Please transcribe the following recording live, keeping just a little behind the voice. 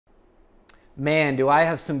Man, do I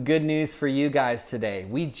have some good news for you guys today.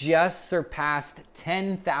 We just surpassed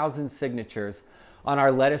 10,000 signatures on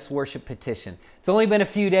our Let Us Worship petition. It's only been a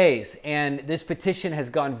few days, and this petition has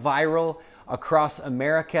gone viral across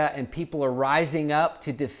America, and people are rising up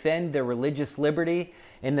to defend their religious liberty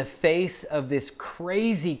in the face of this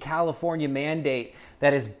crazy California mandate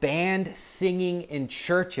that has banned singing in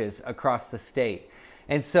churches across the state.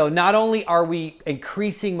 And so not only are we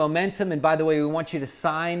increasing momentum, and by the way, we want you to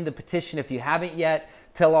sign the petition if you haven't yet,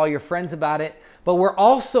 tell all your friends about it, but we're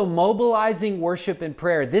also mobilizing worship and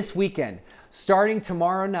prayer this weekend, starting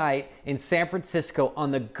tomorrow night in San Francisco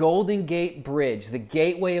on the Golden Gate Bridge, the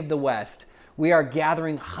gateway of the West. We are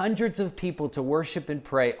gathering hundreds of people to worship and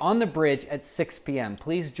pray on the bridge at 6 p.m.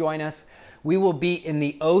 Please join us. We will be in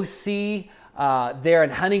the OC there in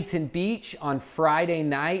Huntington Beach on Friday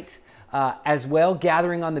night. As well,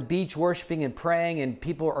 gathering on the beach, worshiping and praying, and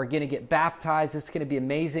people are going to get baptized. It's going to be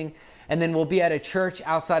amazing. And then we'll be at a church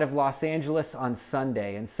outside of Los Angeles on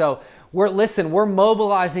Sunday. And so we're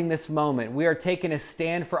mobilizing this moment. We are taking a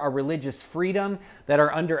stand for our religious freedom that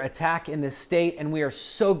are under attack in this state, and we are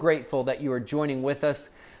so grateful that you are joining with us.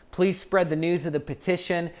 Please spread the news of the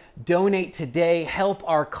petition. Donate today. Help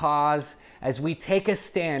our cause as we take a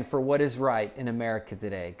stand for what is right in America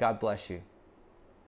today. God bless you.